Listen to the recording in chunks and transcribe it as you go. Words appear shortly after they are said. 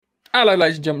Hello,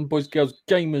 ladies and gentlemen, boys, girls,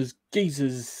 gamers,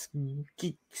 geezers,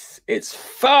 geeks. It's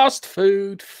fast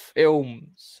food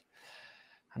films.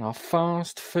 And our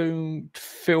fast food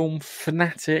film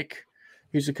fanatic,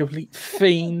 who's a complete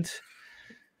fiend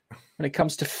when it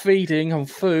comes to feeding on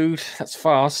food that's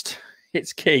fast,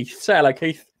 it's Keith. Say hello,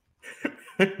 Keith.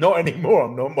 Not anymore.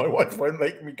 I'm not. My wife won't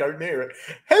make me go near it.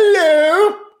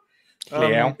 Hello.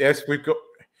 Yes,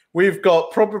 we've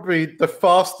got probably the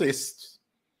fastest,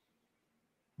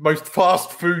 most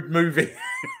fast food movie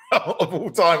of all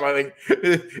time. I think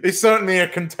it's certainly a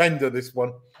contender. This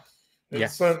one,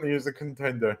 certainly is a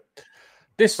contender.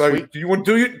 This week, do you want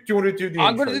to do the intro?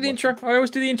 I'm going to do the intro. I always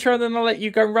do the intro, and then I'll let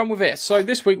you go and run with it. So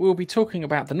this week we'll be talking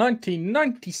about the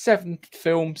 1997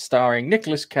 film starring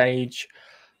Nicolas Cage,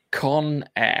 Con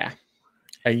Air.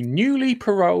 A newly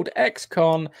paroled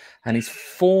ex-con and his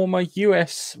former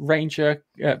US Ranger,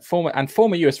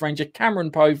 former US Ranger Cameron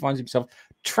Poe finds himself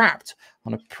trapped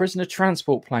on a prisoner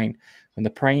transport plane when the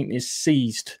plane is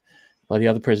seized by the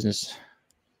other prisoners.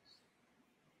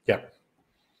 Yeah.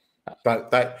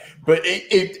 I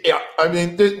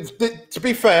mean, to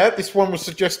be fair, this one was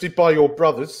suggested by your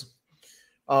brothers.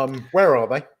 Where are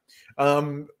they?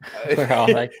 Where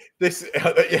are they? This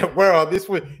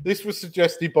was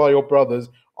suggested by your brothers.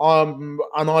 And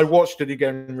I watched it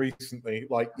again recently,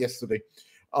 like yesterday.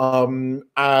 And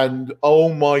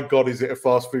oh my God, is it a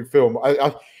fast food film?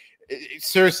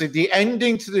 Seriously, the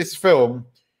ending to this film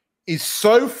is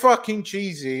so fucking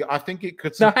cheesy. I think it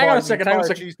could supply hang on a second.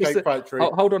 Cheesecake Factory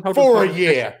hold on. For a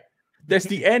year. There's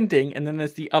the ending, and then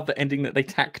there's the other ending that they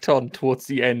tacked on towards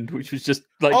the end, which was just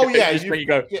like,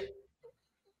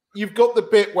 you've got the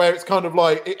bit where it's kind of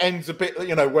like it ends a bit,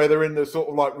 where they're in the sort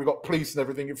of like we've got police and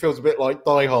everything. It feels a bit like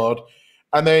Die Hard,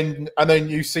 and then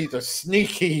you see the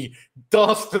sneaky,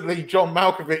 dastardly John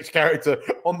Malkovich character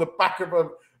on the back of a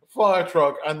fire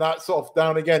truck, and that's off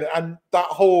down again, and that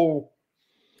whole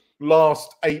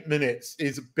last 8 minutes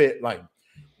is a bit lame.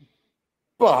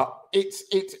 But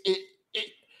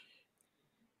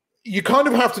you kind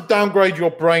of have to downgrade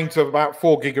your brain to about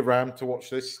 4 gig of RAM to watch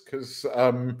this, because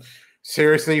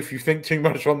seriously, if you think too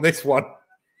much on this one,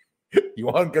 you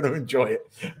aren't going to enjoy it.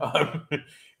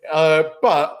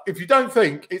 But if you don't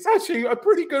think, it's actually a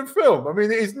pretty good film. I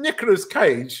mean, it is Nicolas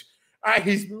Cage at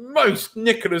his most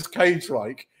Nicolas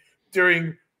Cage-like,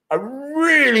 doing a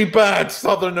really bad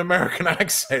Southern American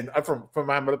accent from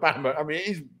Alabama. I mean, it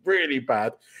is really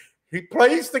bad. He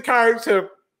plays the character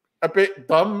a bit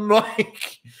dumb,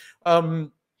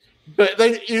 but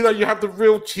then, you have the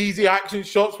real cheesy action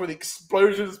shots with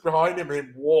explosions behind him and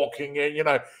him walking in,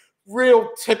 real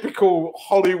typical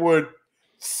Hollywood,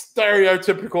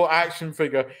 stereotypical action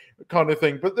figure kind of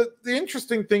thing. But the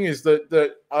interesting thing is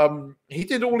that he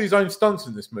did all his own stunts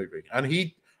in this movie, and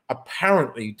he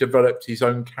apparently developed his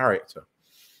own character,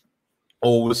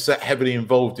 or was heavily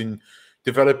involved in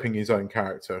developing his own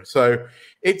character. So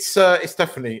it's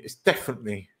definitely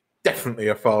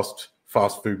a fast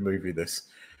food movie, this,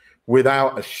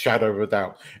 without a shadow of a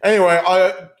doubt. Anyway,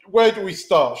 where do we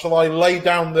start? Shall I lay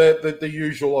down the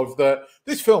usual of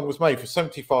this film was made for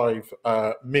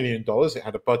 $75 million. It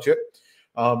had a budget,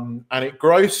 and it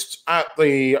grossed at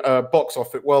the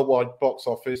worldwide box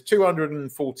office,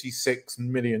 $246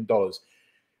 million,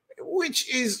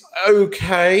 which is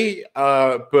okay,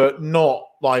 but not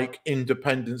like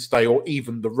Independence Day or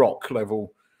even The Rock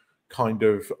level kind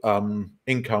of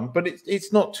income, but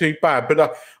it's not too bad.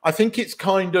 But I think it's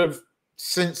kind of,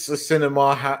 since the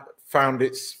cinema found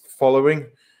its following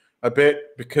a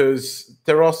bit, because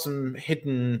there are some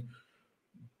hidden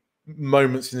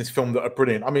moments in this film that are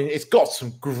brilliant. I mean, it's got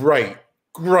some great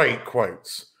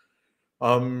quotes.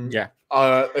 There's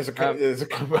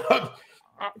a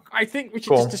I think we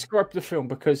should just describe the film,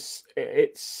 because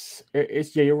it's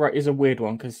you're right, it's a weird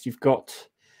one, because you've got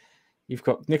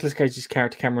Nicolas Cage's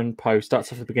character Cameron Poe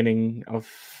starts off at the beginning of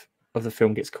the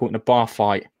film, gets caught in a bar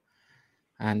fight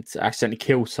and accidentally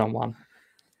kills someone.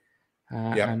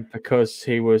 And because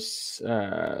he was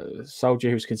a soldier,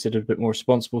 he was considered a bit more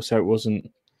responsible, so it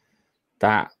wasn't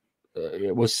that.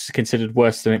 It was considered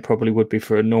worse than it probably would be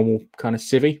for a normal kind of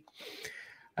civvy.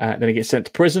 Then he gets sent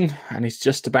to prison, and he's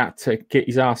just about to get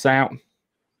his ass out,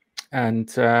 and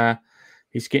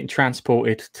he's getting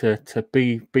transported to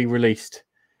be released,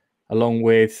 along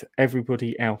with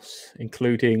everybody else,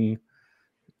 including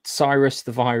Cyrus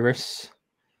the Virus,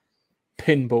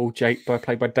 Pinball,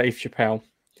 played by Dave Chappelle.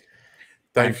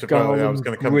 I was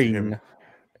going to come to him.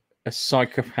 A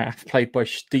psychopath played by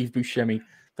Steve Buscemi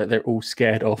that they're all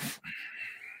scared of.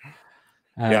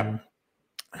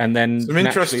 And then some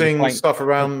interesting stuff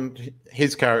around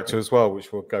his character as well,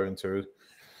 which we'll go into.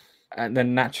 and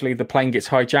then naturally the plane gets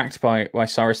hijacked by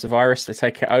Cyrus the Virus. They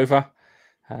take it over.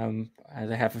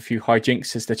 They have a few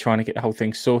hijinks as they're trying to get the whole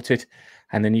thing sorted.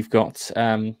 And then you've got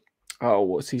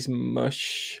what's his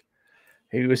mush?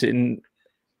 Who was in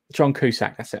John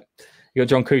Cusack? That's it. You got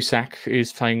John Cusack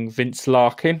who's playing Vince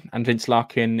Larkin, and Vince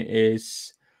Larkin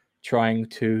is trying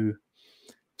to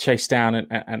chase down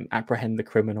and apprehend the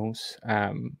criminals,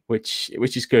 which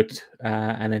is good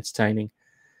and entertaining.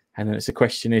 And then it's the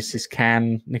question is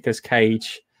can Nicolas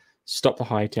Cage stop the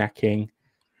hijacking,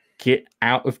 get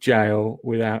out of jail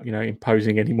without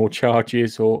imposing any more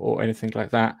charges or anything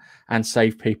like that, and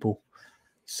save people?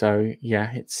 So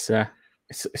yeah, it's a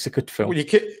good film. Well,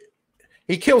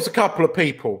 he kills a couple of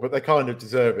people, but they kind of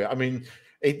deserve it. I mean,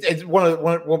 it's one of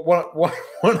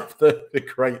the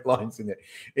great lines in it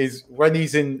is when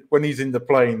he's in the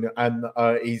plane and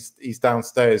he's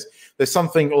downstairs. There's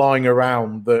something lying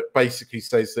around that basically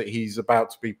says that he's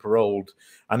about to be paroled,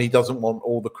 and he doesn't want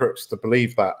all the crooks to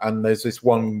believe that. And there's this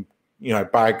one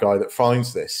bad guy that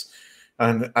finds this,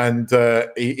 and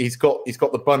he's got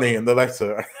the bunny and the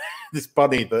letter. This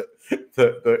bunny that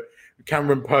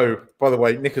Cameron Poe, by the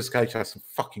way, Nicolas Cage has some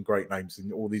fucking great names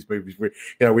in all these movies.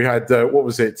 We had what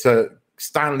was it?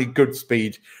 Stanley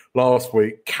Goodspeed last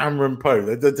week. Cameron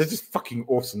Poe. They're just fucking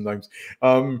awesome names.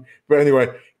 But anyway,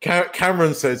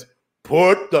 Cameron says,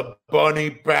 "Put the bunny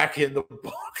back in the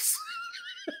box."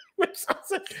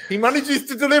 He manages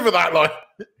to deliver that line,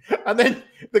 and then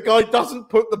the guy doesn't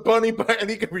put the bunny back, and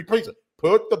he repeats it.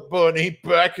 Put the bunny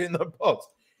back in the box.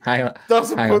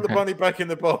 Doesn't put the bunny back in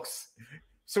the box.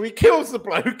 So he kills the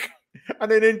bloke, and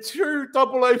then in true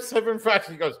 007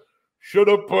 fashion, he goes, "Should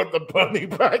have put the bunny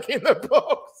back in the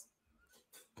box."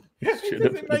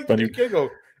 It makes me giggle.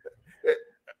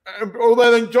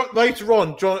 Although then later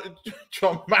on, John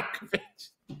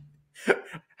Malkovich,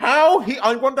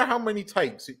 I wonder how many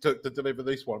takes it took to deliver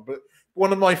this one. But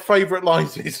one of my favourite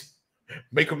lines is,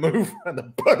 "Make a move," and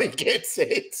the bunny gets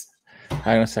it.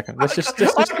 Hang on a second. I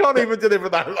can't even deliver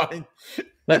that line.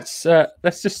 Let's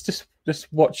just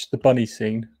watch the bunny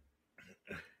scene.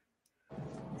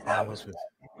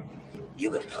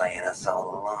 You've been playing us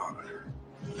all along.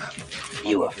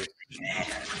 You a freaking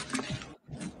hand.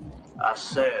 I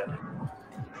said,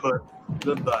 put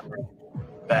the bunny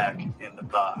back in the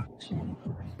box.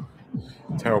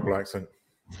 Terrible accent.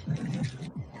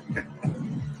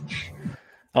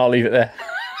 I'll leave it there.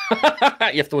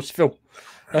 You have to watch the film.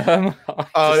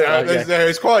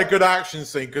 There's quite a good action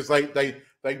scene because they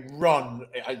run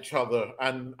at each other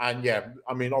and yeah,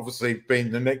 I mean, obviously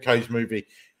being the Nick Cage movie,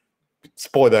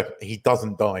 spoiler, he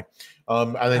doesn't die,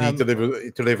 and then he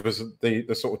delivers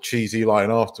the sort of cheesy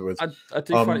line afterwards. I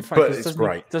do find it funny, but it's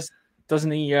great.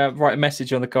 Doesn't he write a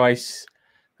message on the guy's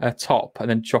top and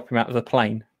then drop him out of the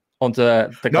plane onto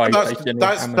the guy?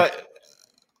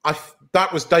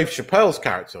 That was Dave Chappelle's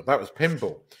character. That was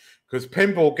Pinball,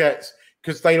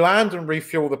 because they land and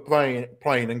refuel the plane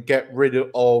and get rid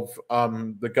of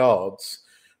the guards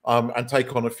and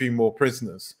take on a few more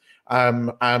prisoners.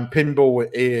 And Pinball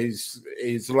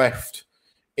is left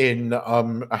in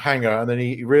a hangar, and then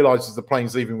he realizes the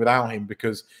plane's leaving without him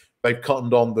because they've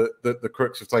cottoned on that the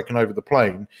crooks have taken over the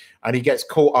plane, and he gets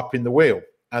caught up in the wheel,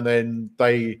 and then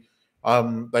they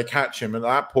catch him. And at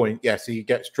that point, yes, he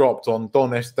gets dropped on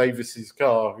Don S. Davis's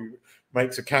car, who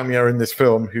makes a cameo in this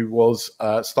film, who was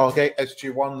Stargate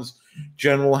SG-1's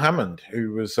General Hammond,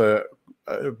 who was,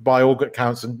 by all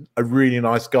accounts, a really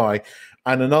nice guy.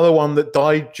 And another one that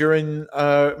died during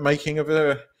making of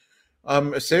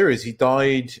a series. He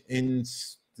died in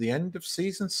the end of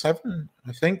season 7,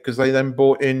 I think, because they then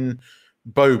brought in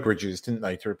Beau Bridges, didn't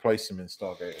they, to replace him in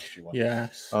Stargate SG-1.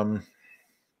 Yes.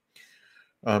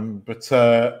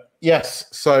 Yes.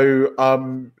 So,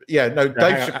 Dave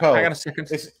Chappelle. Hang on a second.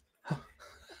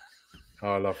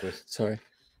 Oh, I love this. Sorry.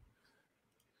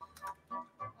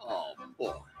 Oh,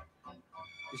 boy.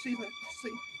 You see that?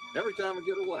 See? Every time I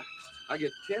get away, I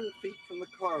get 10 feet from the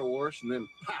car wash and then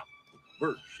pop,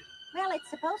 bird shit. Well, it's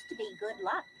supposed to be good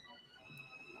luck.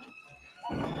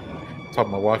 Told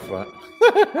my wife that.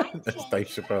 That's Dave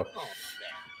Chappelle.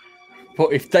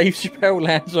 But if Dave Chappelle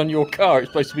lands on your car, it's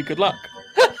supposed to be good luck.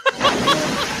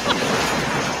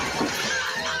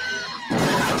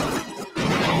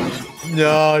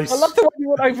 Nice. I love the way you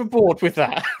went overboard with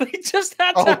that. They just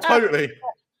had to. Oh, totally.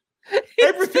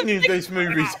 Everything in this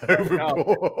movie's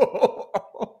overboard.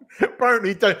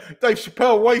 Apparently, Dave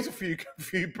Chappelle weighs a few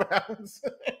pounds.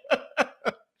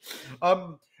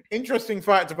 Interesting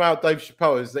fact about Dave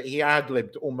Chappelle is that he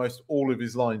ad-libbed almost all of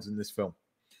his lines in this film.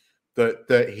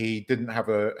 That he didn't have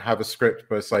a script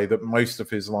per se. That most of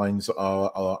his lines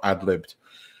are ad-libbed.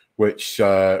 which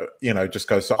just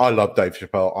goes. So I love Dave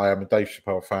Chappelle. I am a Dave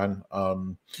Chappelle fan.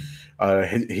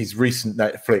 His recent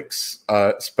Netflix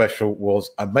special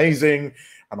was amazing,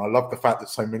 and I love the fact that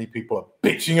so many people are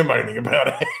bitching and moaning about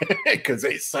it because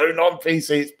it's so non-PC.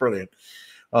 It's brilliant.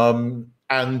 And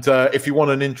if you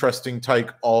want an interesting take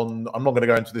on, I'm not going to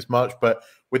go into this much, but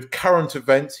with current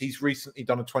events, he's recently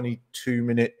done a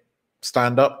 22-minute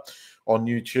stand-up on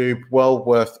YouTube. Well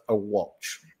worth a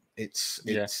watch.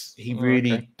 He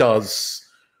really does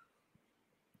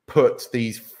put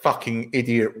these fucking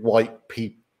idiot white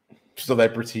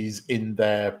celebrities in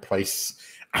their place,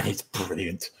 and it's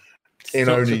brilliant. He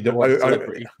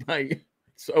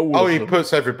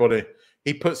puts everybody.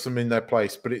 He puts them in their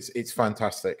place, but it's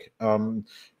fantastic. In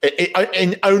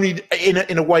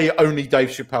a way only Dave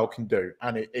Chappelle can do,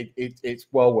 and it's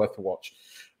well worth a watch.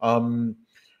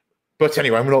 But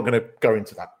anyway, we're not going to go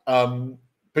into that.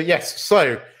 But yes,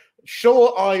 so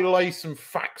shall I lay some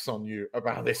facts on you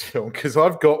about this film? Because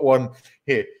I've got one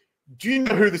here. Do you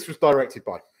know who this was directed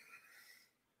by?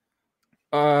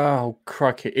 Oh,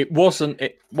 crikey. It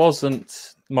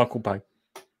wasn't Michael Bay.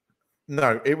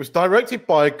 No, it was directed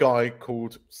by a guy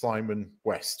called Simon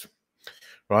West.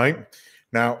 Right?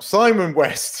 Now, Simon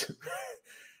West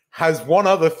has one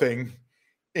other thing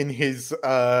in his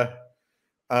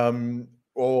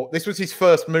this was his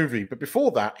first movie, but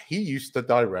before that, he used to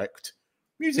direct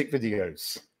music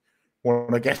videos.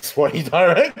 Want to guess what he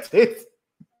directed?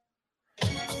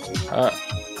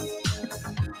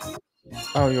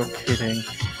 Oh, you're kidding.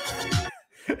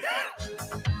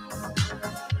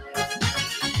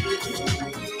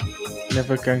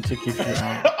 Never going to give you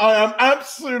up. I am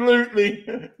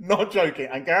absolutely not joking.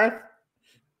 And Gareth,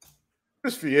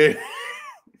 just for you.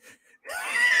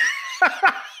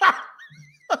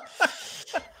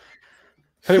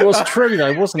 But it was true,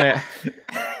 though, wasn't it?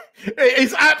 It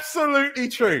is absolutely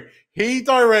true. He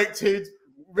directed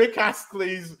Rick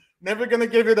Astley's Never Gonna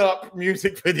Give It Up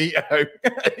music video.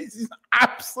 This is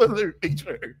absolutely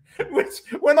true. Which,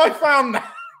 when I found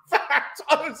that fact,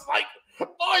 I was like,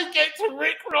 I get to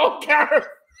rickroll Gareth.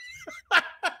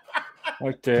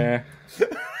 Oh, dear.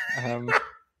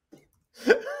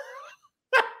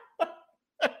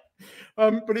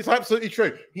 But it's absolutely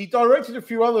true. He directed a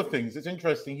few other things. It's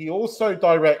interesting. He also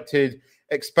directed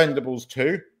Expendables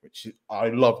 2, which I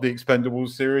love the Expendables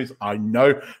series. I know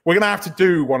we're going to have to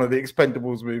do one of the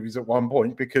Expendables movies at one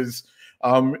point because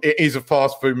it is a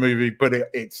fast food movie, but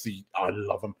I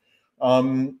love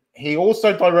them. He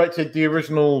also directed the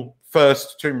original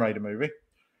first Tomb Raider movie.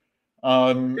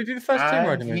 Did he do the first Tomb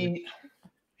Raider movie?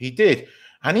 He did.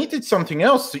 And he did something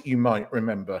else that you might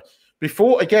remember.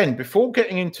 Before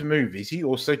getting into movies, he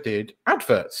also did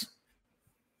adverts.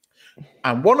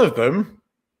 And one of them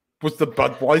was the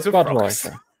Budweiser frogs.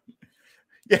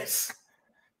 Yes.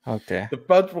 Oh, dear. The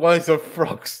Budweiser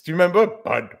frogs. Do you remember?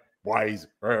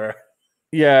 Budweiser.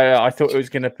 Yeah, I thought it was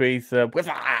going to be the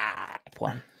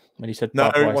one. When you said no,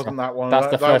 Budweiser. It wasn't that one.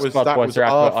 That's the first Budweiser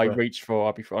advert I after. reached for,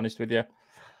 I'll be honest with you.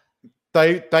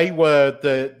 They were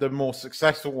the more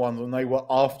successful ones, and they were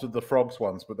after the frogs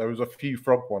ones, but there was a few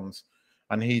frog ones,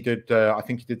 and he did. I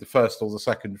think he did the first or the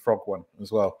second frog one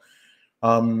as well.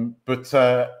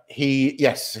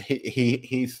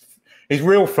 His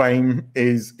real fame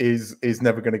is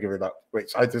Never Gonna Give It Up,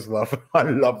 which I just love. I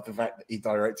love the fact that he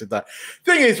directed that.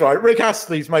 Thing is, right, Rick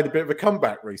Astley's made a bit of a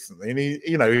comeback recently, and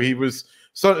he was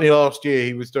certainly last year.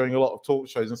 He was doing a lot of talk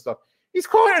shows and stuff. He's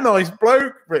quite a nice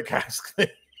bloke, Rick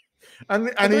Astley. And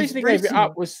the reason he gave it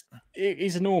up was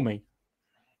he's a normie.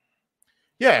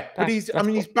 Yeah, but he's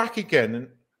back again,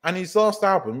 and his last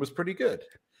album was pretty good.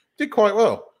 Did quite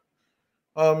well.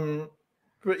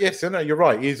 But yes, I know you're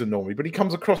right. He is a normie, but he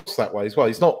comes across that way as well.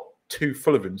 He's not too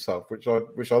full of himself, which I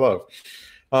love.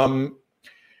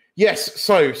 Yes,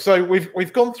 so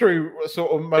we've gone through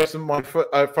sort of most of my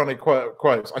funny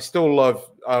quotes. I still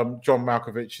love John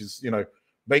Malkovich's,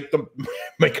 make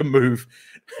a move,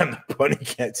 and the bunny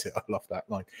gets it. I love that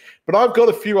line. But I've got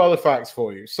a few other facts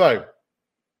for you. So,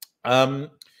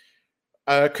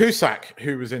 Cusack,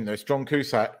 who was in this, John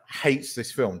Cusack, hates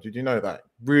this film. Did you know that?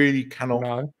 Really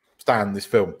cannot stand this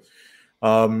film,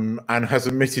 and has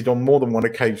admitted on more than one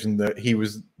occasion that he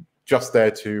was just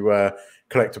there to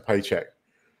collect a paycheck.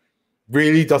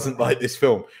 Really doesn't like this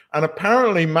film, and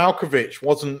apparently Malkovich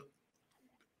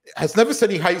has never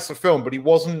said he hates the film, but he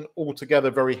wasn't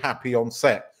altogether very happy on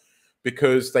set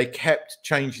because they kept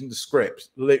changing the script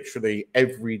literally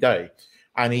every day.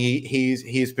 And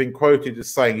he's been quoted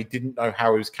as saying he didn't know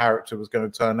how his character was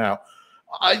going to turn out.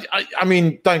 I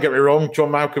mean, don't get me wrong, John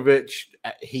Malkovich,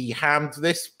 he hammed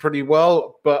this pretty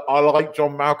well, but I like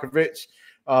John Malkovich,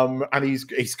 and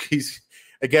he's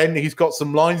Again, he's got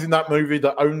some lines in that movie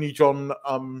that only John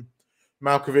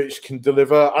Malkovich can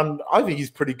deliver, and I think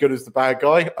he's pretty good as the bad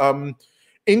guy.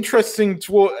 Interesting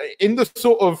in the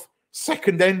sort of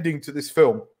second ending to this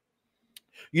film.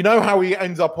 You know how he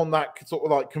ends up on that sort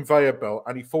of like conveyor belt,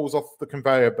 and he falls off the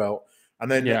conveyor belt,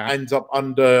 and then ends up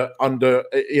under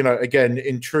again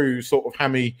in true sort of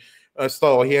Hammy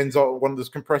style, he ends up on one of those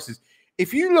compressors.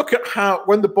 If you look at how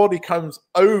when the body comes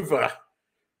over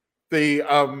the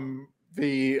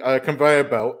conveyor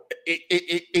belt,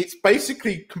 it's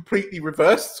basically completely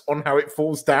reversed on how it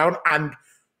falls down, and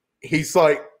he's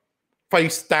like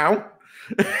face down.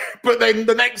 But then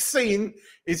the next scene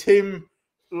is him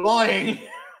lying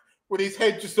with his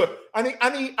head just but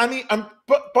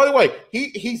by the way,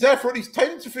 he's there for at least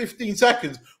 10 to 15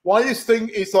 seconds while this thing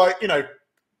is like,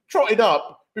 trotted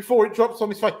up before it drops on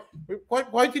his face.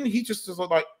 Why didn't he just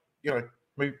like,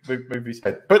 move his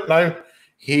head? But no,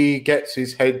 he gets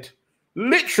his head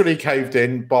literally caved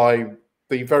in by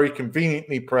the very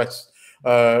conveniently pressed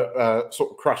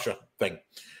sort of crusher thing.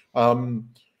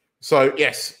 So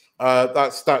yes,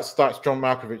 that's John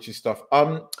Malkovich's stuff.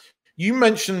 You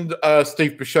mentioned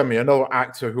Steve Buscemi, another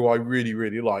actor who I really,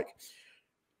 really like.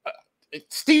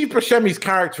 Steve Buscemi's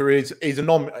character is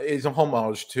a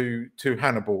homage to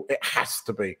Hannibal. It has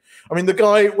to be. I mean, the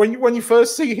guy, when you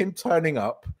first see him turning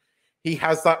up, he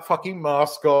has that fucking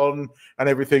mask on and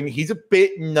everything. He's a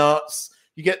bit nuts.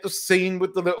 You get the scene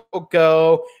with the little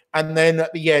girl, and then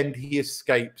at the end he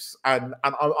escapes. And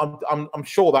I'm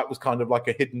sure that was kind of like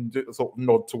a hidden sort of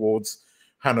nod towards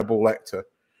Hannibal Lecter.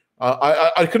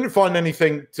 I couldn't find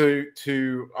anything to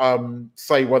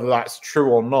say whether that's true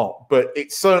or not, but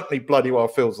it certainly bloody well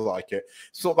feels like it.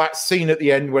 So that scene at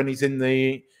the end when he's in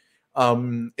the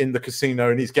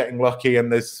casino and he's getting lucky,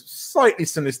 and there's slightly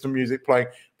sinister music playing,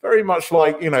 very much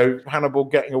like Hannibal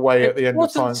getting away at the end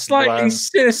of Science. It wasn't slightly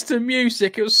sinister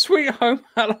music. It was Sweet Home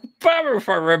Alabama, if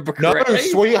I remember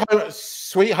correctly. No,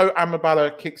 Sweet Home Alabama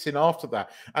kicks in after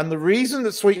that, and the reason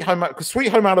that Sweet Home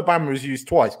Alabama is used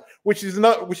twice, which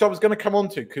I was going to come on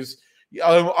to, because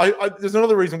there's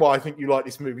another reason why I think you like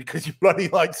this movie, because you bloody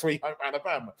like Sweet Home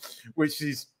Alabama, which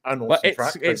is an awesome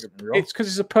track. It's because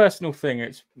it's a personal thing.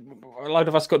 It's a load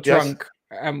of us got drunk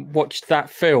and watched that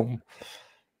film.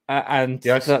 And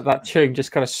that tune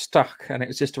just kind of stuck, and it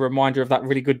was just a reminder of that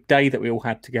really good day that we all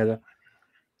had together.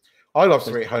 I love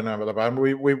Sweet Home Alabama.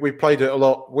 We played it a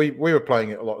lot. We were playing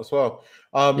it a lot as well.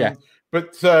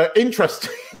 But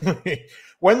interestingly,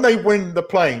 when they win the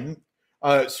plane,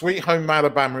 Sweet Home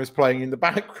Alabama is playing in the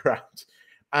background,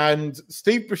 and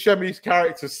Steve Buscemi's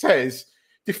character says,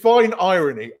 "Define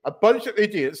irony: a bunch of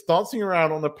idiots dancing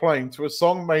around on a plane to a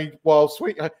song made while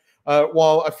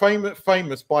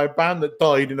famous by a band that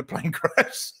died in a plane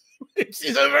crash," which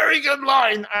is a very good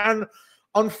line, and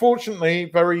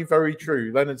unfortunately very, very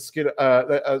true. Leonard Skinner,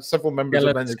 several members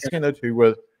of Leonard Skinner who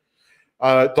were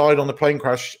died on the plane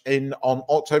crash on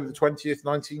October the 20th,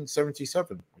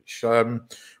 1977. Which,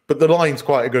 but the line's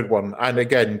quite a good one, and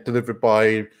again delivered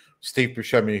by Steve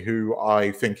Buscemi, who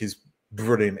I think is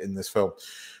brilliant in this film.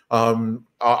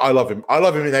 I love him. I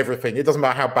love him in everything. It doesn't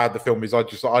matter how bad the film is. I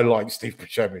like Steve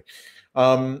Buscemi.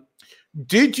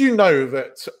 Did you know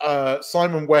that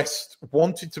Simon West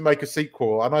wanted to make a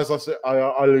sequel? And as I said, I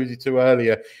alluded to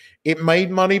earlier, it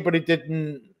made money, but it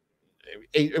didn't.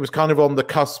 It was kind of on the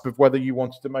cusp of whether you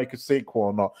wanted to make a sequel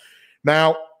or not.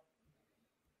 Now,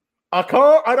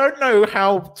 I don't know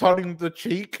how tongue the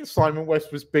cheek Simon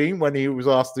West was being when he was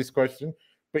asked this question,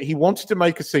 but he wanted to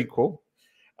make a sequel.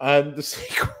 And the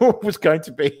sequel was going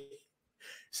to be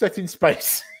set in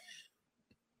space.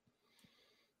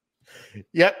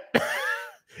 Yep.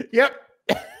 Yep.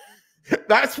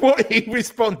 That's what he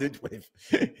responded with.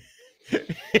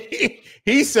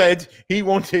 He said he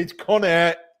wanted Con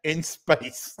Air in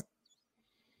space.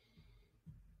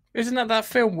 Isn't that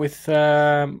film with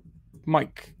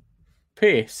Mike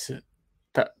Pierce?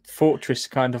 That Fortress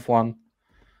kind of one?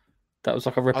 That was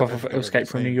like a rip-off of Escape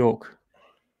from New York.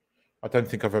 I don't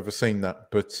think I've ever seen that,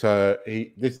 but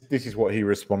this is what he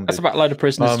responded. That's about a load of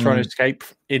prisoners trying to escape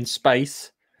in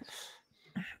space.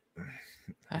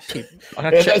 Actually,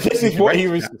 this is what he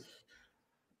was.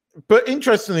 But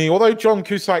interestingly, although John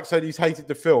Cusack said he's hated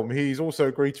the film, he's also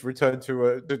agreed to return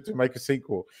to make a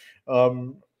sequel.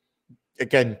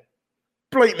 Again,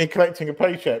 blatantly collecting a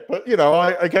paycheck. But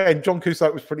John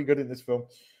Cusack was pretty good in this film.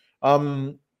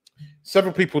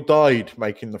 Several people died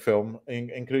making the film,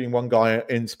 including one guy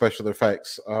in special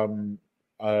effects,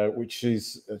 which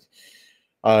is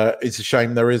it's a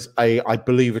shame. There is I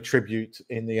believe, a tribute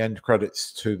in the end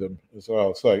credits to them as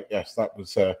well. So yes, that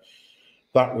was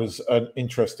That was an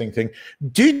interesting thing.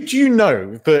 Did you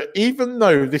know that even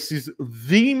though this is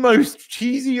the most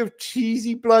cheesy of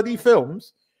cheesy bloody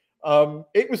films,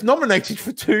 it was nominated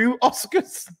for 2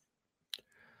 Oscars?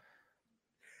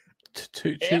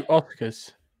 Two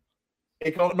Oscars.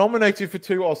 It got nominated for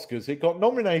 2 Oscars. It got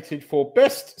nominated for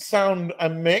Best Sound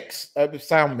and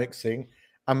Sound Mixing,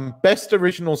 and Best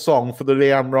Original Song for the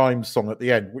Leanne Rimes song at the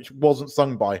end, which wasn't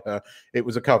sung by her. It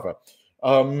was a cover.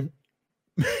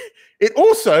 It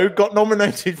also got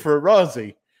nominated for a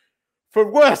Razzie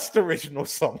for Worst Original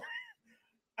Song,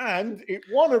 and it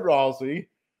won a Razzie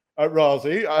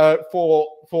for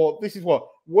this is what,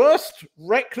 Worst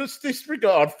Reckless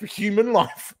Disregard for Human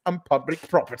Life and Public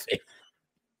Property.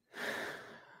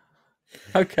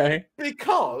 Okay,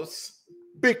 because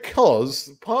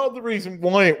part of the reason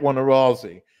why it won a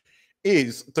Razzie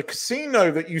is the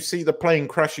casino that you see the plane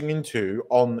crashing into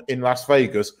in Las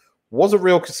Vegas was a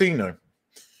real casino.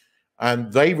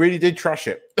 And they really did trash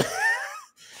it.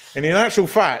 And in actual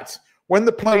fact, when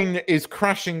the plane is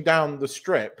crashing down the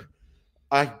strip,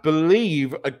 I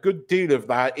believe a good deal of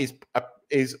that is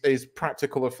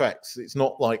practical effects. It's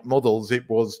not like models. It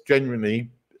was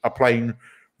genuinely a plane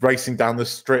racing down the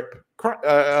strip.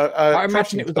 I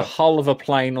imagine it was the hull of a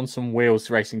plane on some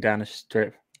wheels racing down a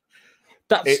strip.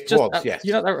 Yes.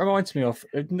 You know, that reminds me of.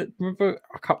 Remember,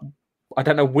 I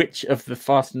don't know which of the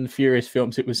Fast and Furious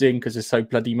films it was in because there's so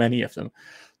bloody many of them.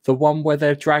 The one where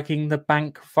they're dragging the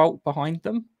bank vault behind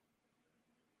them.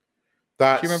 Do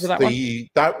you remember that one?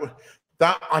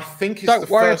 That I think is Don't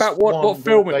the worry first about what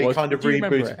film it was. Kind of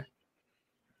rebooted.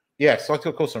 Yes,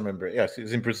 of course I remember it. Yes, it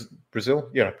was in Brazil.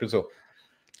 Yeah, Brazil.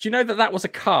 Do you know that was a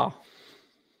car?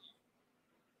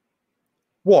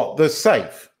 What, the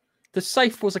safe? The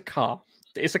safe was a car.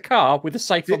 It's a car with a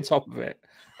safe on top of it.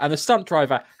 And the stunt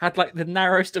driver had like the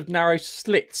narrowest of narrow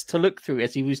slits to look through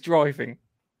as he was driving.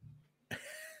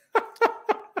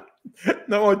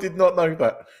 No, I did not know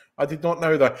that.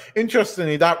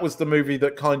 Interestingly, that was the movie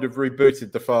that kind of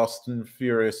rebooted the Fast and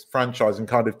Furious franchise and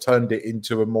kind of turned it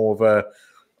into a more of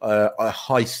a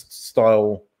heist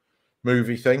style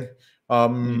movie thing.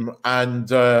 And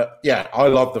I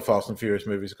love the Fast and Furious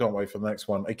movies. I can't wait for the next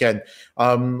one. Again,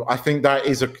 I think that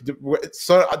is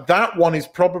that one is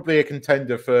probably a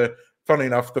contender for, funny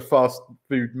enough, the fast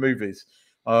food movies,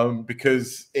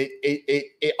 because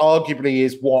it arguably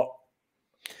is what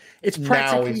it's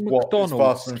practically McDonald's.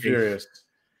 Fast and Furious.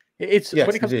 It's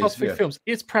when it comes to fast food films,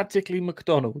 it's practically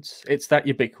McDonald's. It's that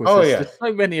ubiquitous. Oh, yeah. There's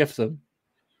so many of them.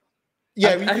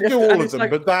 Yeah, you can do all of them,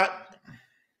 but that.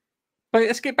 But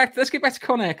let's get back to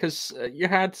Con Air, because you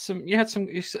had some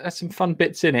fun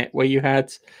bits in it where you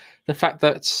had the fact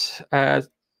that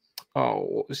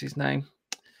what was his name?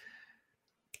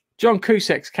 John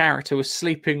Cusack's character was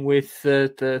sleeping with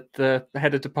the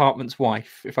head of department's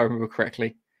wife, if I remember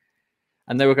correctly,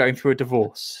 and they were going through a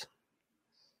divorce.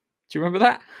 Do you remember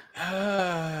that?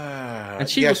 And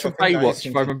she was from Baywatch,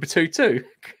 if I remember too.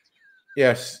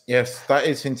 Yes, that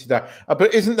is hinted at.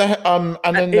 But isn't there? And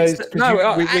then there's I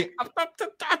was getting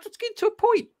to a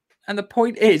point, and the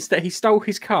point is that he stole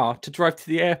his car to drive to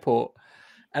the airport,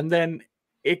 and then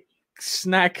it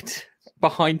snagged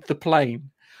behind the plane,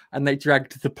 and they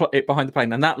dragged it behind the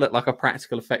plane, and that looked like a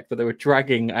practical effect, but they were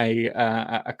dragging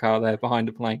a car there behind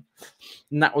a plane,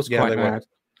 and that was quite mad.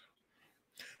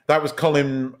 That was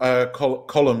Colin.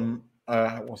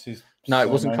 What's his? No, it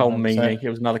wasn't Colin Meaney. It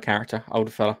was another character,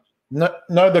 older fella. No,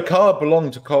 the car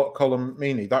belonged to Colin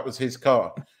Meaney. That was his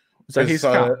car. So his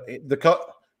car? The car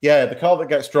that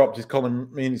gets dropped is Colin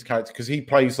Meaney's character, because he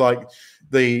plays like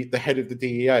the head of the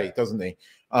DEA, doesn't he?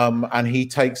 And he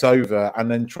takes over and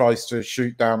then tries to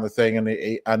shoot down the thing, and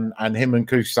him and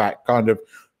Cusack kind of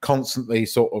constantly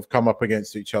sort of come up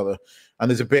against each other. And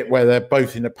there's a bit where they're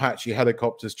both in Apache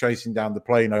helicopters chasing down the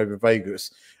plane over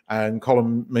Vegas, and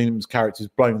Colin Meaney's character is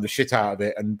blowing the shit out of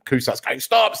it, and Cusack's going,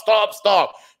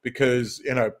 stop, because,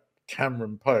 you know,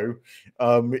 Cameron Poe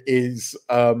is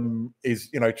trying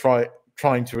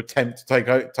to attempt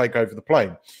to take over the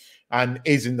plane, and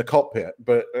is in the cockpit.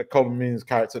 But Colin Meaney's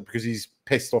character, because he's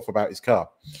pissed off about his car.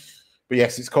 But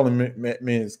yes, it's Colin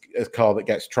Meaney's car that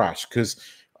gets trashed, because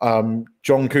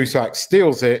John Cusack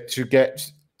steals it to get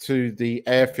to the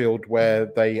airfield where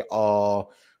they are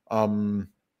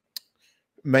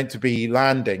meant to be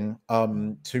landing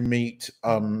to meet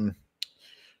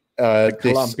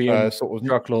Colombian sort of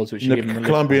drug lords, which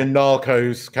Colombian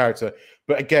narcos character.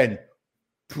 But again,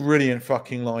 brilliant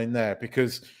fucking line there,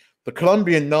 because the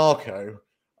Colombian narco,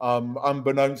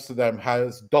 unbeknownst to them,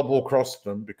 has double crossed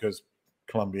them, because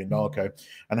Colombian narco,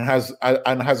 and has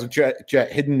a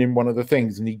jet hidden in one of the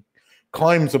things, and he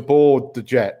climbs aboard the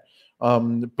jet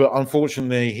But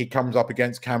unfortunately, he comes up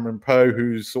against Cameron Poe,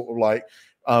 who's sort of like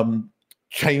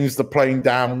chains the plane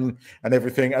down and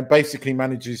everything, and basically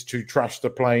manages to trash the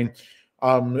plane.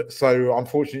 So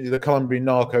unfortunately, the Colombian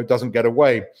narco doesn't get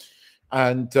away,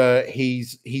 and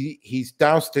he's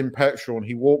doused in petrol, and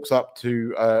he walks up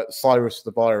to Cyrus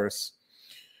the Virus,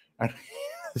 and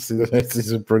this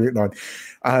is a brilliant line,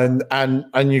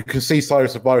 and you can see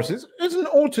Cyrus the Virus isn't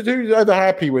all to do either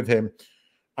happy with him.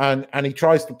 And he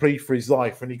tries to plead for his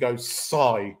life, and he goes,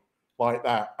 sigh, like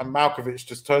that. And Malkovich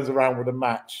just turns around with a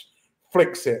match,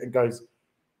 flicks it, and goes,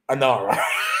 Anara.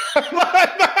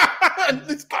 And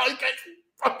this guy gets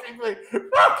fucking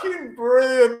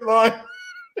brilliant. Like,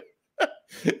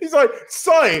 he's like,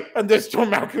 sigh. And there's John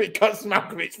Malkovich, cuts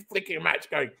Malkovich, flicking a match,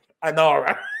 going,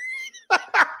 Anara.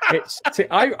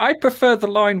 I prefer the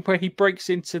line where he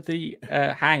breaks into the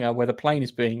hangar where the plane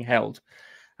is being held.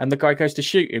 And the guy goes to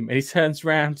shoot him, and he turns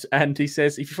around and he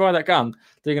says, if you fire that gun,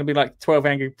 there are going to be like 12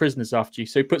 angry prisoners after you.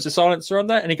 So he puts a silencer on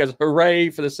there, and he goes, hooray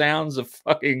for the sounds of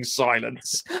fucking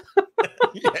silence.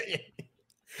 Yeah.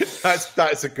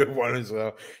 That's a good one as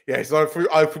well. Yeah, so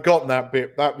I've forgotten that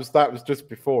bit. That was just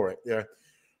before it, yeah.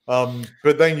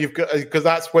 But then you've got, because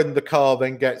that's when the car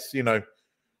then gets, sort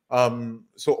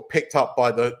of picked up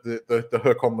by the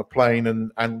hook on the plane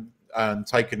and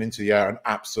taken into the air and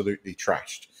absolutely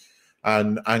trashed.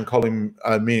 And Colin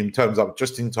Meaney turns up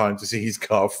just in time to see his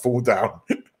car fall down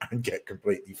and get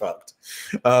completely fucked.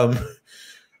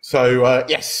 So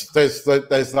yes, there's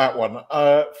that one.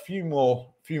 Few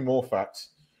more facts.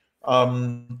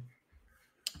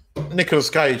 Nicolas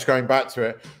Cage, going back to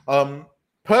it.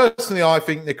 Personally, I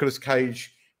think Nicolas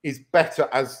Cage is better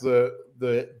as the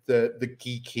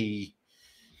geeky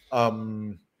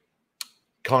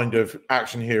kind of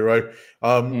action hero,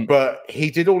 but he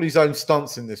did all his own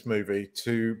stunts in this movie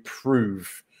to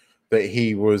prove that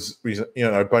he was,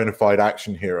 a bona fide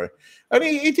action hero, and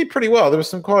he did pretty well. There was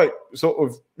some quite sort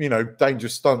of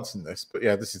dangerous stunts in this, but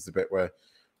yeah, this is the bit where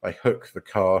they hook the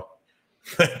car,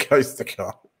 there goes the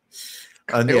car,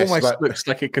 and it almost looks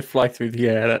like it could fly through the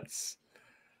air.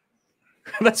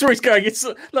 That's where he's going.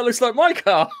 That looks like my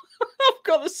car. I've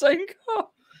got the same car.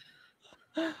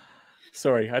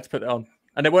 Sorry, I had to put that on.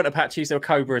 And they weren't Apaches; they were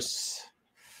Cobras.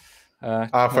 Fair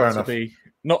enough.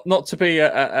 Not to be an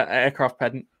aircraft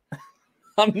pedant.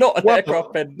 I'm not an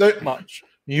aircraft pedant much.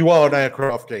 You are an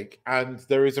aircraft geek, and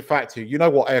there is a fact here. You know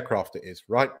what aircraft it is,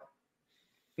 right?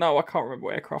 No, I can't remember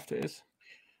what aircraft it is.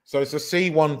 So it's a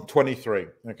C-123.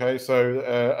 Okay, so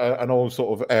an old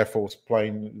sort of Air Force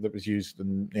plane that was used,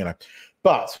 and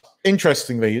But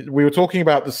interestingly, we were talking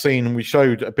about the scene, and we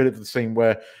showed a bit of the scene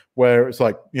where it's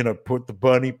like, put the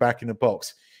Bernie back in a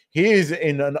box. He is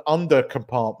in an under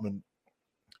compartment,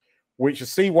 which a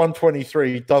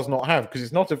C-123 does not have, because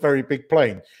it's not a very big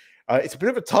plane. It's a bit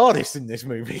of a TARDIS in this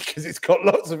movie, because it's got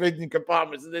lots of hidden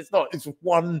compartments, and it's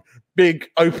one big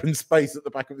open space at the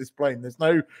back of this plane. There's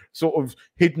no sort of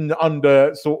hidden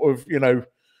under sort of,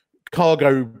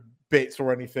 cargo bits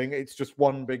or anything. It's just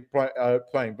one big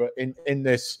plane. But in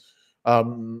this,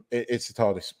 it's a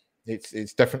TARDIS.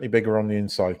 It's definitely bigger on the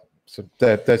inside. So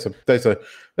there's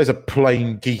a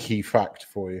plain geeky fact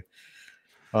for you.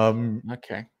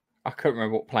 Okay, I couldn't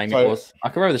remember what plane it was. I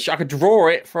can remember I could draw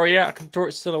it for you. I can draw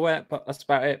it silhouette, but that's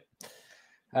about it.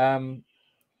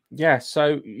 Yeah.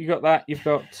 So you got that. You've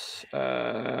got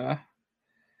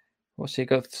what's he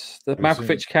got? The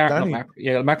Malkovich character.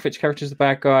 The Malkovich character is the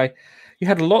bad guy. You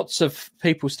had lots of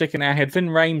people sticking out. I had Vin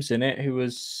Rames in it, who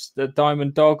was the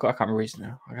Diamond Dog. I can't remember his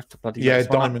name. I have to bloody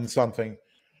Diamond something.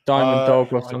 Diamond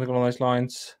Dog or something along those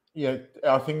lines. Yeah,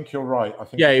 I think you're right.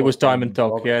 It was Diamond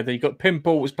Dog. Yeah, then you got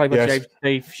Pinball, was played by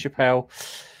Dave Chappelle.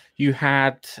 You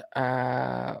had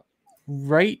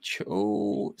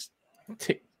Rachel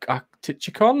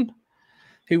Tichicon,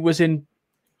 who was in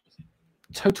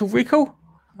Total Recall,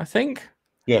 I think.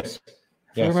 Yes.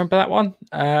 You remember that one?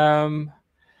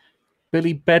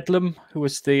 Billy Bedlam, who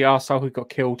was the arsehole who got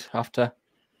killed after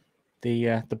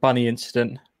the bunny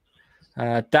incident.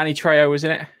 Danny Trejo was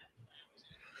in it.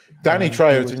 Danny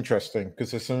Trejo is interesting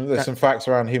because there's some facts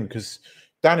around him, because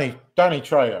Danny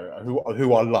Trejo,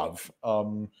 who I love,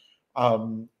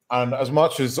 and as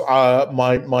much as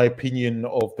my opinion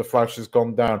of The Flash has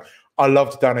gone down, I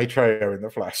loved Danny Trejo in The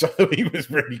Flash. I thought he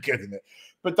was really good in it.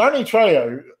 But Danny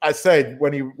Trejo, I said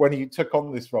when he took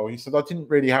on this role, he said, I didn't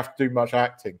really have to do much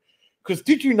acting. Because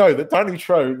did you know that Danny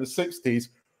Trejo in the 60s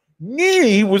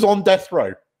nearly was on death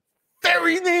row?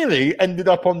 Very nearly ended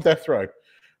up on death row.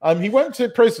 He went to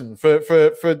prison for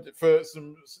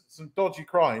some dodgy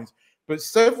crimes, but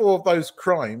several of those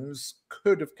crimes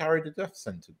could have carried a death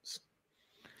sentence.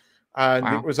 and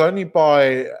Wow. it was only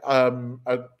by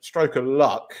a stroke of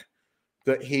luck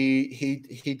that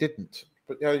he didn't.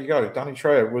 But there you go. Danny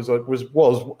Trejo was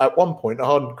at one point a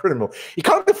hardened criminal. He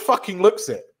kind of fucking looks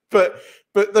it, but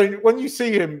then when you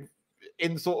see him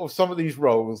in sort of some of these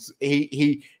roles,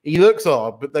 he looks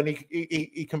hard, but then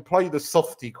he can play the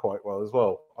softy quite well as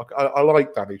well. I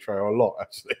like Danny Trejo a lot,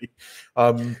 actually.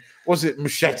 Was it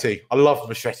Machete? I love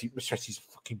Machete. Machete's a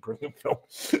fucking brilliant film.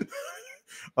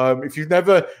 If you've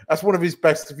never, that's one of his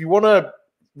best. If you want to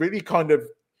really kind of,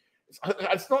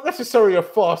 it's not necessarily a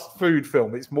fast food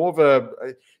film. It's more of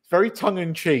it's very tongue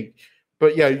in cheek.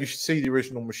 But yeah, you should see the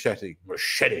original Machete.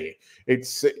 Machete.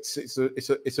 It's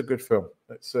a good film.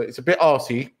 It's a bit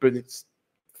arty, but it's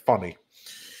funny.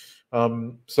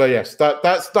 So yes,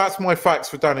 that's my facts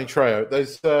for Danny Trejo.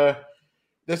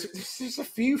 There's a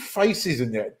few faces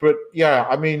in it, but yeah,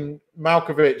 I mean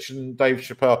Malkovich and Dave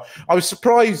Chappelle. I was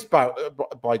surprised by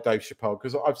Dave Chappelle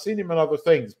because I've seen him in other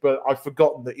things, but I've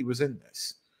forgotten that he was in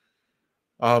this.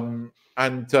 And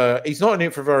he's not in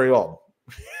it for very long.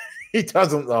 He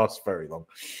doesn't last very long.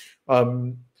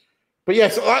 But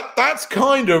yes, that's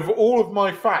kind of all of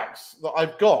my facts that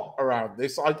I've got around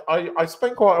this. I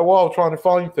spent quite a while trying to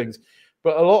find things,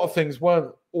 but a lot of things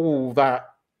weren't all that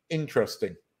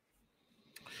interesting.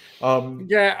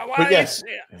 Yeah, well, but yes,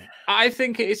 I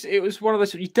think it was one of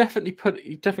those you definitely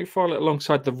file it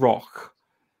alongside The Rock.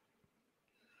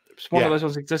 It's one of those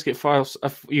ones that does get files.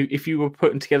 If you were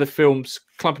putting together films,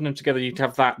 clumping them together, you'd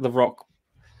have that, The Rock,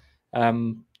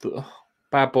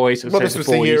 Bad Boys. Well, this was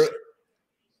the year.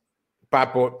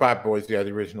 Bad Boys, yeah,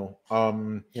 the original.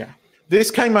 Yeah,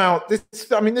 this came out.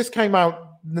 This came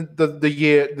out the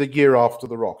year after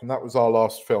The Rock, and that was our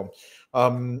last film.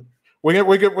 We're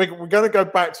going to go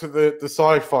back to the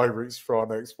sci-fi roots for our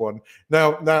next one.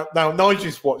 Now,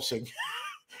 Nigel's watching.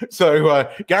 So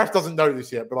Gareth doesn't know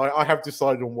this yet, but I have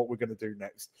decided on what we're going to do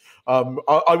next.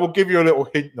 I will give you a little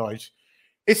hint, Nigel.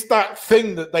 It's that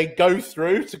thing that they go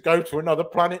through to go to another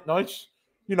planet, Nigel.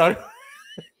 You know,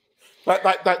 that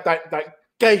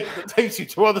gate that takes you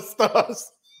to other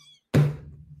stars.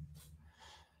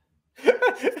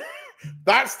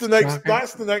 That's the next. Okay.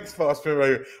 That's the next Fast Film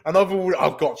movie, and I've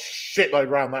got shitload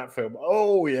around that film.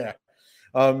 Oh yeah,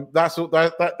 that's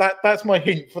my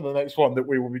hint for the next one that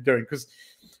we will be doing because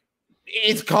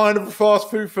it's kind of a fast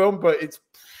food film, but it's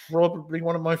probably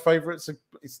one of my favorites.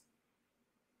 It's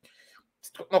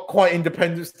not quite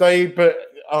Independence Day, but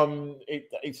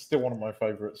it's still one of my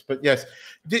favorites. But yes,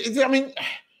 I mean,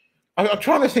 I'm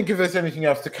trying to think if there's anything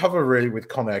else to cover really with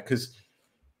Con Air because.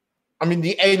 I mean,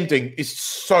 the ending is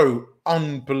so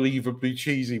unbelievably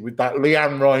cheesy with that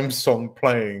Leanne Rimes song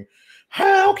playing.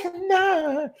 How can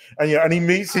I? And he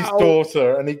meets his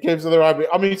daughter and he gives her the rabbit.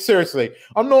 I mean, seriously,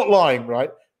 I'm not lying,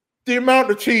 right? The amount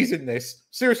of cheese in this,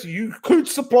 seriously, you could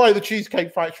supply the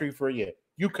Cheesecake Factory for a year.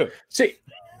 You could. See,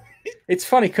 it's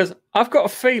funny because I've got a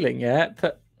feeling,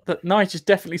 that Nigel's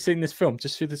definitely seen this film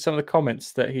just through some of the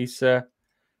comments that he's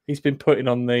been putting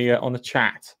on the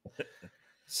chat.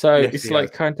 So yes, it's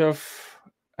like kind of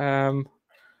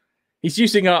he's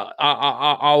using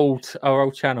our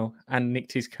old channel and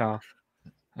nicked his car.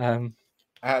 The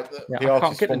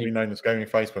artist formerly known as Gaming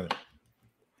Facebook.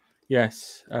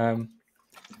 Yes.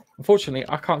 Unfortunately,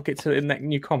 I can't get to the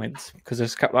new comments because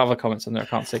there's a couple of other comments on there I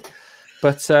can't see.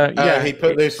 But he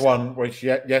put this one, which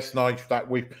yes, Nigel, that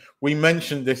we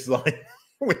mentioned this line.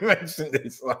 We mentioned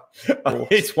this.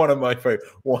 It's one of my favorite.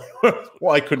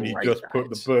 Why couldn't he just put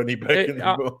the Bernie back in the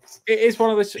box? It is one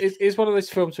of those. It's one of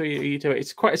those films where you do it.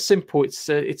 It's quite a simple. It's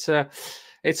a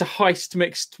heist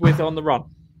mixed with On the Run.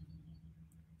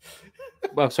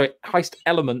 Well, sorry, heist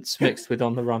elements mixed with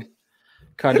On the Run.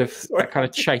 Kind of that kind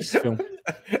of chase film.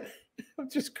 I'm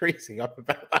just creasing up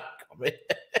about that comment.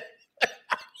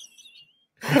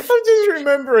 I'm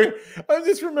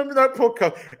just remembering that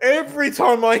podcast. Every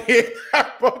time I hear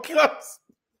that podcast,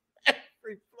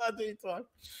 every bloody time.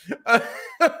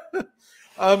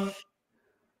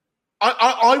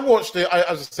 I watched it,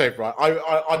 as I said, right?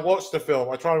 I watched the film.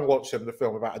 I try and watch the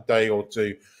film about a day or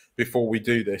two before we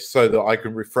do this so that I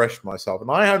can refresh myself.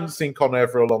 And I haven't seen Con Air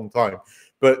for a long time.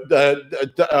 But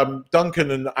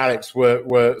Duncan and Alex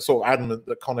were sort of adamant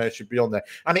that Con Air should be on there,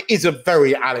 and it is a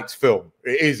very Alex film.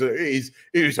 It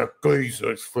is a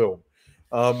geezer's film.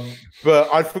 But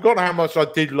I'd forgotten how much I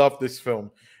did love this film,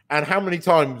 and how many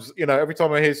times, every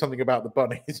time I hear something about the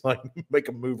bunny, it's like make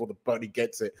a move or the bunny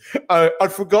gets it.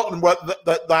 I'd forgotten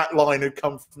that line had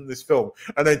come from this film,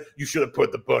 and then you should have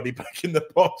put the bunny back in the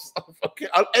box.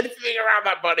 Anything around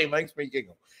that bunny makes me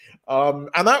giggle.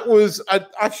 And that was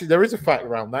actually there is a fact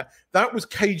around that. That was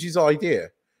Cage's idea.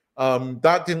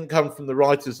 That didn't come from the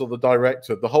writers or the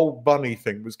director. The whole bunny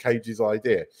thing was Cage's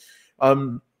idea.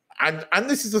 And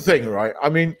this is the thing, right? I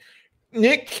mean,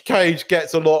 Nick Cage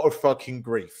gets a lot of fucking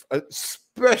grief,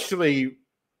 especially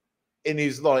in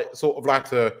his like sort of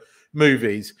latter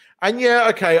movies. And yeah,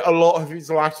 okay, a lot of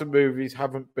his latter movies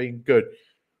haven't been good.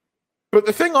 But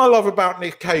the thing I love about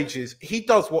Nick Cage is he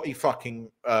does what he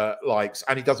fucking likes,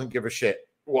 and he doesn't give a shit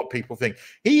what people think.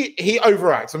 He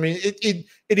overacts. I mean, it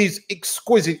is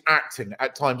exquisite acting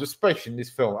at times, especially in this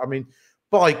film. I mean,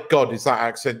 by God, is that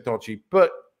accent dodgy?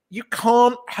 But you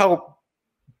can't help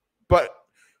but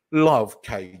love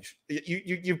Cage.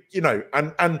 You know,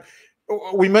 and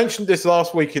we mentioned this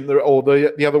last week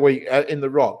the other week in The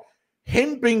Rock.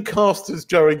 Him being cast as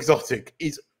Joe Exotic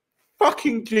is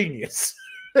fucking genius.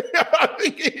 I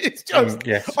think it's just.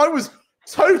 Yes. I was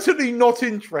totally not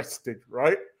interested,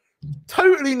 right?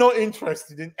 Totally not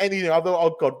interested in any other.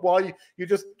 Oh God, why you're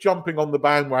just jumping on the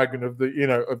bandwagon of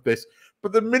of this?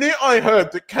 But the minute I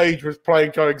heard that Cage was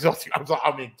playing Joe Exotic, I was like,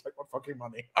 I mean, take my fucking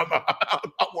money. I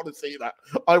want to see that.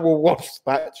 I will watch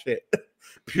that shit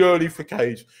purely for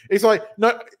Cage. It's like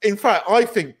no. In fact, I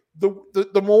think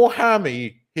the more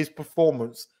hammy his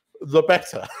performance, the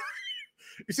better.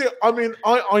 You see, I mean,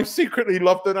 I secretly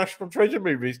love the National Treasure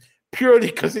movies purely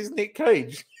because it's Nick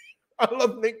Cage. I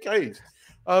love Nick Cage.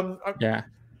 Yeah.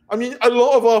 I mean, a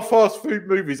lot of our fast food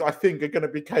movies, I think, are going to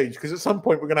be Cage because at some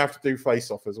point we're going to have to do Face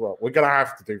Off as well. We're going to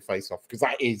have to do Face Off because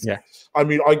that is. Yeah. I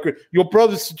mean, I agree. Your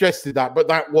brother suggested that, but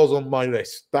that was on my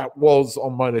list. That was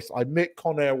on my list. I admit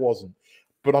Con Air wasn't,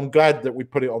 but I'm glad that we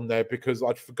put it on there because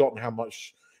I'd forgotten how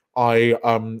much I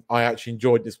actually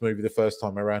enjoyed this movie the first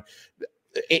time around.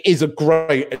 It is a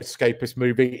great escapist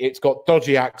movie. It's got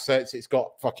dodgy accents. It's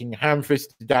got fucking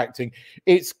ham-fisted acting.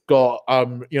 It's got,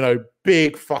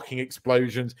 big fucking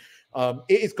explosions.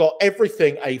 It has got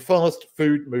everything a fast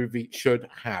food movie should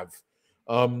have.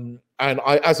 And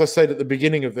as I said at the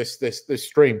beginning of this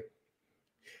stream,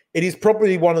 it is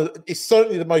probably it's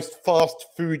certainly the most fast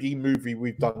foody movie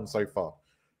we've done so far.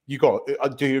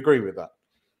 Do you agree with that?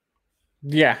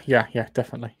 Yeah,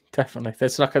 definitely.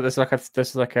 There's like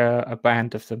a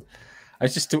band of them.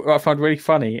 What I find really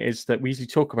funny is that we usually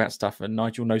talk about stuff and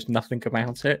Nigel knows nothing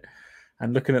about it.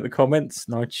 And looking at the comments,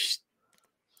 Nigel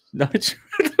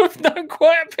I've known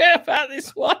quite a bit about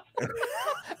this one.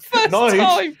 First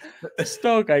time. A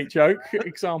Stargate joke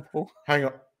example. Hang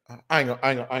on.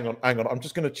 I'm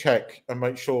just going to check and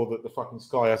make sure that the fucking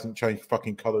sky hasn't changed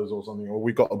fucking colours or something, or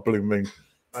we got a blue moon.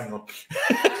 Hang on.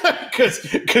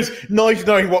 Because Nigel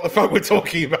knowing what the fuck we're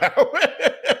talking about.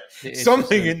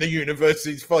 Something in the universe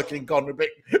is fucking gone a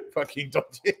bit fucking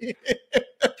dodgy.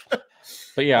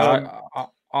 But yeah,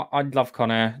 I love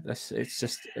Con Air. It's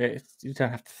just you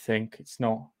don't have to think. It's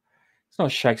not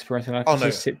Shakespeare or anything. I can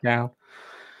just sit down,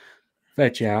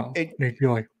 veg out,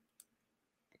 enjoy.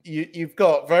 You've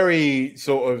got very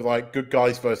sort of like good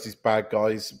guys versus bad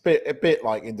guys. A bit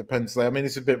like Independence Day. I mean,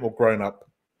 it's a bit more grown up.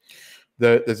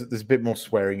 There's a bit more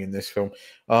swearing in this film,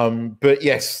 but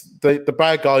yes, the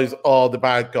bad guys are the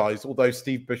bad guys. Although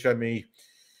Steve Buscemi,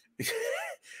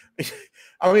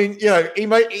 I mean,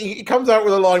 he comes out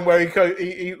with a line where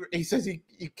he says he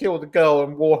killed a girl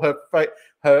and wore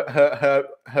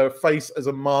her face as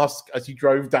a mask as he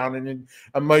drove down in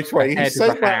a motorway. He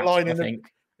says that line her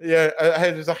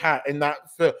head as a hat in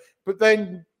that film, but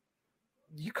then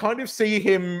you kind of see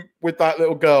him with that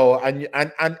little girl, and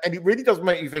it really does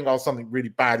make you think, oh, something really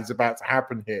bad is about to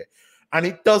happen here, and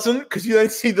it doesn't, because you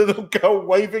don't see the little girl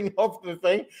waving off the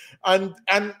thing, and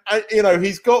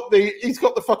he's got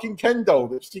the fucking Ken doll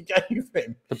that she gave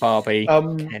him, the Barbie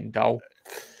Ken doll.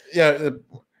 Yeah,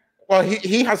 well,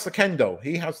 he has the Ken doll.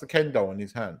 He has the Ken doll in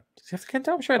his hand. Does he have the Ken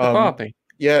doll? I'm sure he had the Barbie.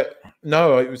 Yeah,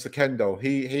 no, it was the Ken doll.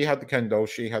 He had the Ken doll.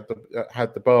 She had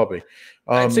the Barbie.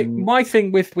 So my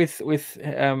thing with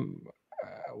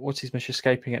what's his mission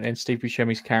escaping at the end? Steve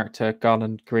Buscemi's character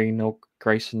Garland Green or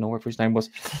Grayson or whatever his name was,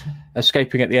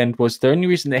 escaping at the end was the only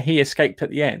reason that he escaped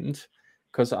at the end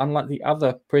because unlike the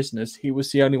other prisoners, he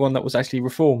was the only one that was actually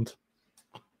reformed.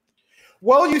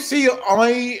 Well, you see,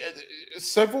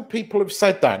 several people have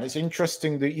said that. And it's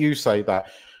interesting that you say that.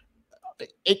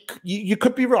 You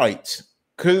could be right.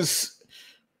 Because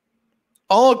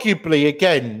arguably,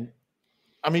 again,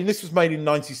 I mean, this was made in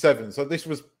 '97, so this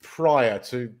was prior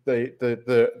to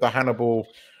the Hannibal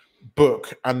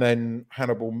book and then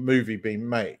Hannibal movie being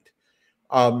made.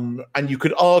 And you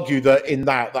could argue that in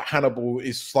that Hannibal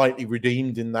is slightly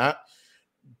redeemed in that,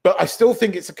 but I still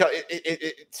think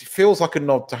it feels like a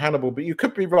nod to Hannibal. But you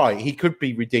could be right; he could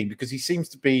be redeemed because he seems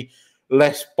to be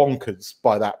less bonkers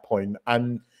by that point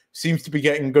and seems to be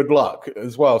getting good luck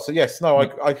as well. So yes, no,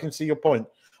 I can see your point.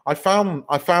 I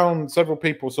found several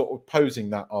people sort of posing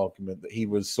that argument that he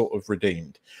was sort of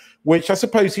redeemed, which I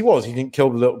suppose he was. He didn't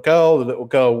kill the little girl. The little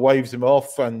girl waves him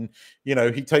off, and he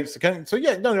takes the cane. So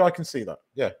yeah, no, I can see that.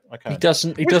 Yeah, I can. He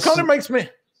doesn't. Which kind of makes me.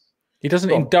 He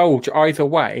doesn't indulge either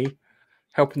way,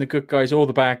 helping the good guys or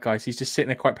the bad guys. He's just sitting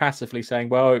there quite passively saying,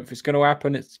 "Well, if it's going to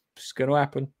happen, it's going to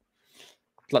happen."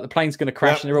 Like the plane's going to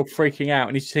crash, and they're all freaking out,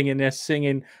 and he's singing.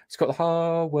 It's got the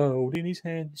whole world in his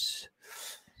hands.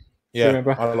 Yeah,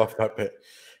 remember? I love that bit.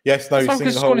 Yes, no, he's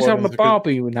singing the whole world. Having the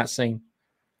Barbie in that scene.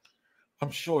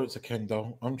 I'm sure it's a Ken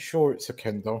doll.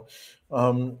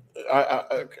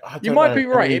 You might be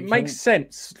right. It makes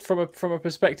sense from a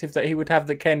perspective that he would have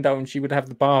the Ken doll and she would have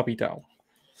the Barbie doll.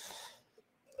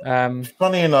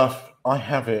 Funny enough, I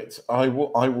have it. I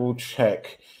will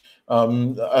check.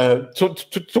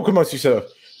 Talk amongst yourself.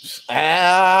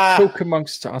 Talk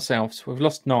amongst ourselves. We've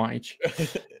lost Nige,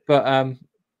 but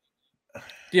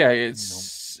yeah,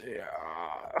 it's.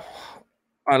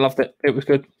 I loved it. It was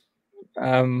good.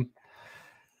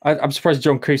 I'm surprised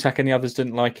John Cusack and the others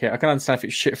didn't like it. I can understand if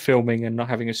it's shit filming and not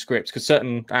having a script, because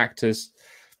certain actors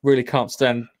really can't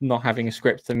stand not having a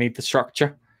script. They need the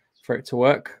structure for it to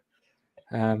work.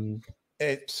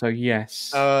 So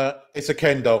yes, it's a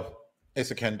Ken doll.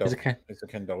 It's a Ken doll. It's a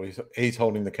Ken doll. He's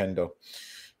holding the Ken doll.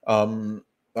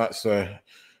 That's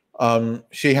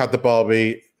she had the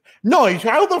Barbie. Nige,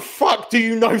 how the fuck do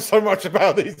you know so much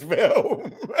about this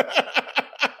film?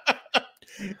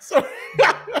 Sorry.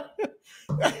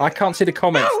 I can't see the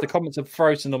comments. The comments are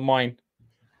frozen on mine.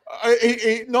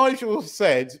 Nigel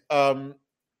said, there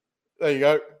you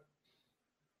go.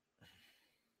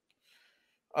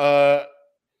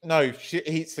 No,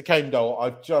 it's the Ken doll.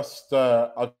 I've just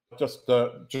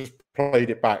played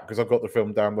it back because I've got the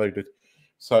film downloaded.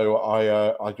 So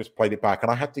I just played it back,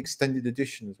 and I had the extended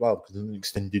edition as well because it's an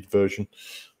extended version.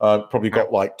 Probably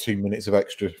got like 2 minutes of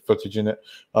extra footage in it.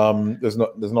 There's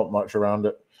not much around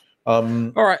it.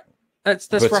 All right, let's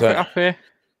wrap it up here.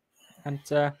 And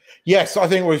yes, I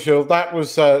think we should. That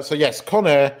was so. Yes, Con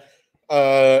Air.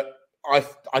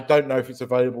 I don't know if it's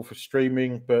available for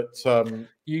streaming, but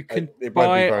you can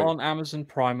buy it on Amazon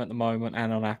Prime at the moment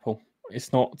and on Apple.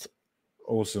 It's not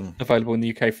available in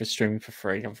the UK for streaming for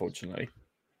free, unfortunately.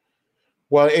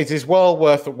 Well, it is well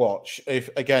worth a watch. If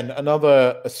again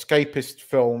another escapist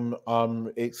film,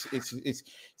 it's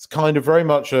kind of very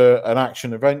much an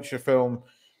action adventure film,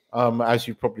 as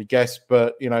you probably guessed.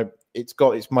 But it's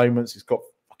got its moments. It's got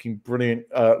fucking brilliant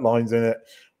lines in it.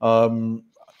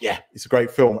 Yeah, it's a great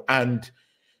film, and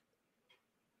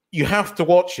you have to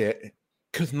watch it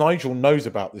because Nigel knows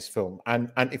about this film. And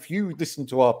if you listen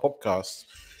to our podcasts,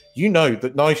 you know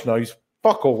that Nigel knows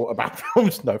fuck all about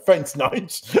films. No offense,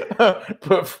 Nigel,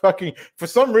 but fucking for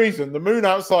some reason the moon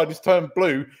outside has turned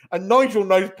blue, and Nigel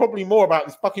knows probably more about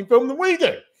this fucking film than we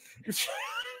do.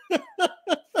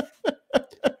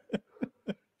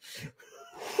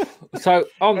 So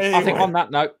I think on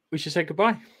that note, we should say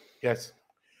goodbye. Yes.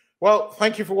 Well,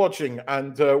 thank you for watching,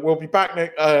 and we'll be back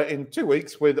in 2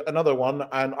 weeks with another one.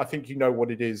 And I think you know what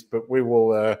it is, but we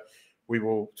will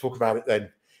talk about it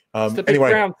then. It's the big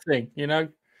round thing,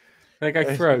 They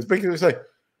go through. They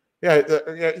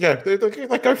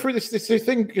go through this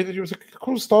thing. It was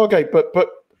called Stargate, but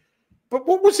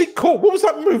what was it called? What was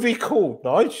that movie called,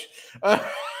 Nige?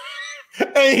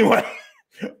 Anyway,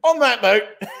 on that note,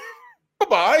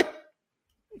 bye-bye.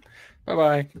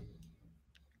 Bye-bye.